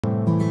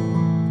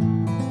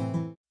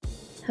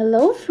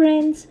Hello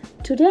friends,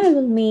 today I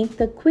will make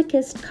the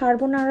quickest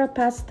carbonara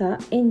pasta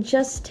in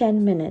just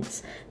 10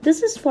 minutes.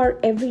 This is for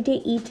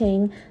everyday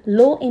eating,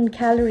 low in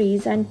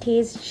calories and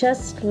tastes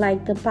just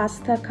like the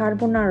pasta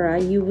carbonara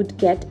you would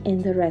get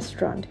in the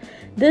restaurant.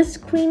 This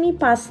creamy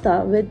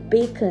pasta with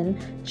bacon,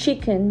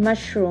 chicken,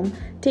 mushroom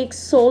takes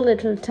so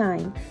little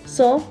time.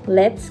 So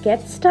let's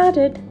get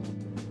started.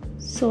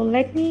 So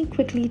let me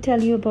quickly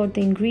tell you about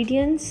the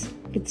ingredients.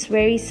 It's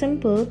very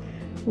simple.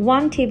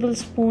 1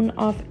 tablespoon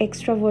of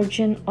extra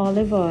virgin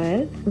olive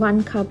oil,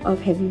 1 cup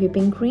of heavy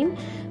whipping cream,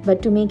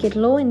 but to make it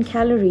low in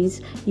calories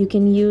you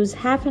can use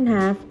half and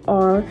half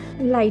or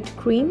light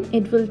cream.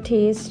 It will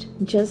taste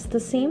just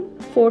the same.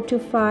 4 to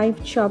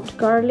 5 chopped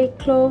garlic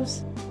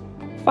cloves,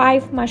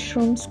 5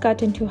 mushrooms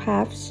cut into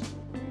halves,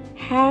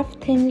 half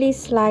thinly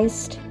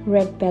sliced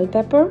red bell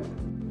pepper,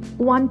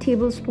 1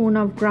 tablespoon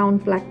of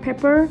ground black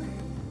pepper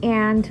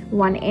and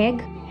 1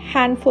 egg,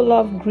 handful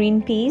of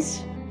green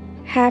peas,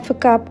 half a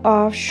cup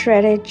of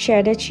shredded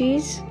cheddar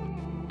cheese,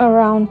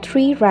 around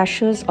 3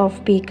 rashers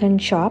of bacon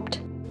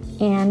chopped,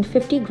 and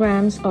 50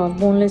 grams of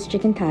boneless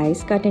chicken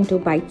thighs cut into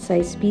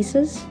bite-sized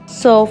pieces.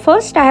 So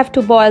first I have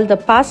to boil the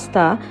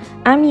pasta.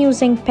 I'm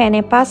using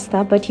penne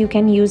pasta, but you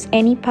can use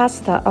any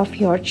pasta of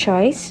your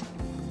choice.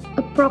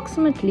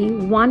 Approximately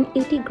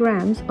 180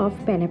 grams of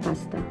penne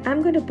pasta.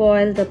 I'm going to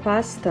boil the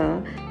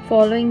pasta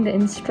following the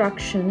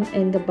instruction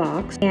in the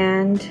box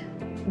and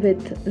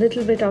with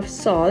little bit of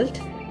salt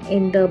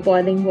in the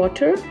boiling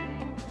water.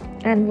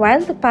 And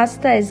while the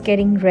pasta is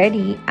getting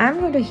ready,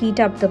 I'm going to heat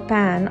up the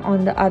pan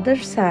on the other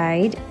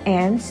side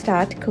and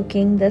start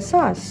cooking the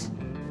sauce.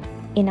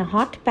 In a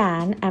hot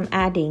pan, I'm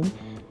adding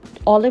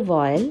olive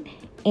oil,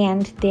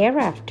 and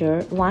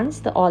thereafter, once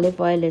the olive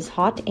oil is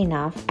hot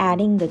enough,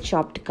 adding the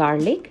chopped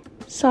garlic.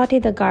 Saute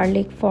the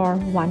garlic for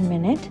 1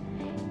 minute,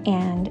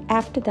 and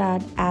after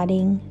that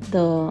adding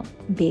the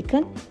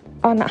bacon.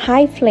 On a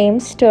high flame,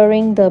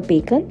 stirring the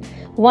bacon.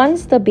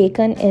 Once the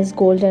bacon is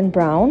golden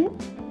brown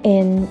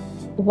in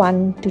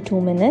 1 to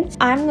 2 minutes,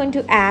 I'm going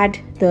to add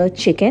the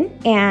chicken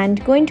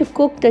and going to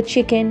cook the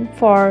chicken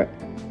for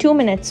 2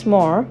 minutes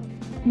more.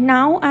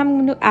 Now I'm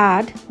going to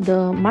add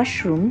the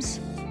mushrooms,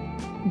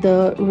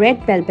 the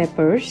red bell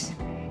peppers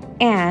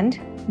and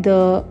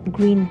the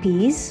green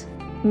peas,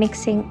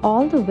 mixing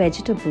all the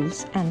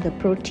vegetables and the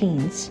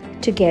proteins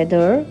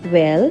together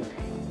well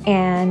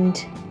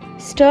and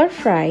stir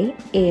fry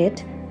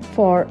it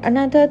for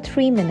another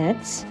 3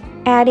 minutes,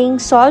 adding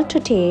salt to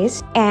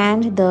taste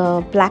and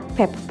the black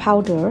pepper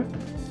powder,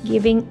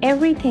 giving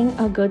everything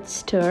a good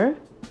stir.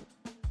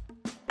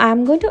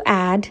 I'm going to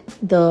add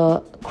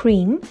the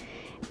cream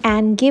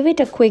and give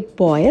it a quick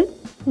boil.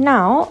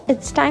 Now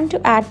it's time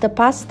to add the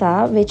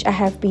pasta, which I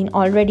have been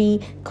already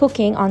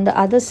cooking on the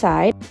other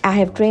side. I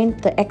have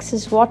drained the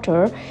excess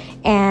water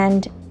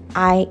and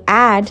I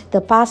add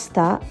the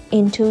pasta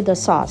into the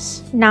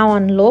sauce. Now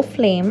on low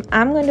flame,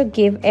 I'm going to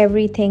give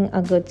everything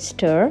a good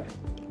stir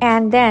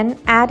and then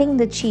adding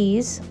the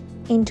cheese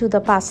into the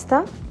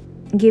pasta,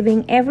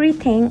 giving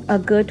everything a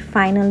good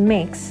final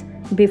mix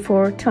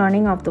before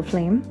turning off the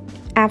flame.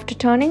 After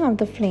turning off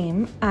the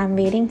flame, I'm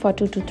waiting for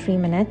 2 to 3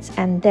 minutes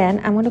and then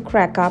I'm going to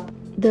crack up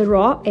the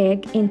raw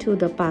egg into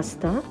the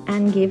pasta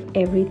and give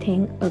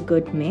everything a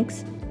good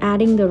mix.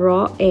 Adding the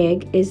raw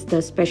egg is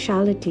the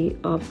specialty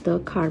of the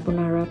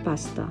carbonara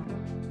pasta.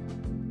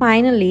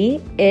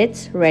 Finally,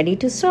 it's ready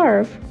to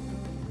serve.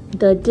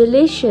 The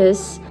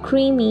delicious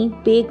creamy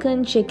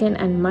bacon, chicken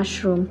and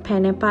mushroom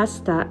penne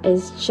pasta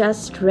is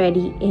just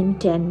ready in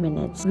 10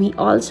 minutes. We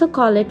also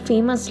call it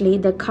famously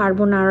the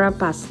carbonara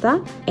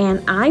pasta,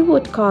 and I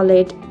would call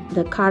it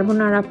the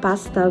carbonara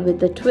pasta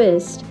with a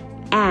twist,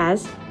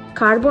 as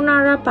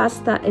carbonara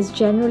pasta is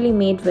generally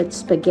made with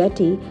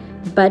spaghetti,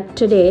 but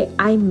today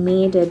I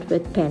made it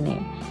with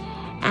penne.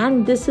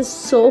 And this is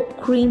so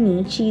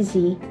creamy,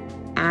 cheesy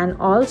and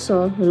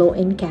also low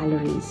in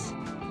calories.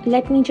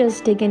 Let me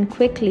just dig in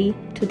quickly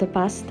to the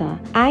pasta.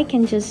 I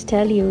can just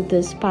tell you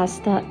this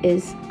pasta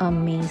is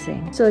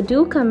amazing. So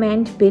do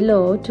comment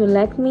below to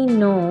let me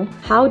know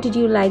how did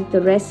you like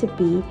the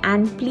recipe,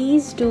 and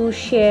please do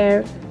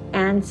share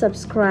and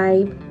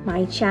subscribe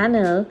my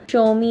channel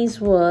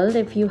Soumiz World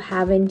if you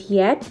haven't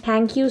yet.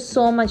 Thank you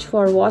so much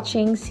for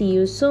watching. See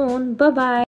you soon. Bye bye.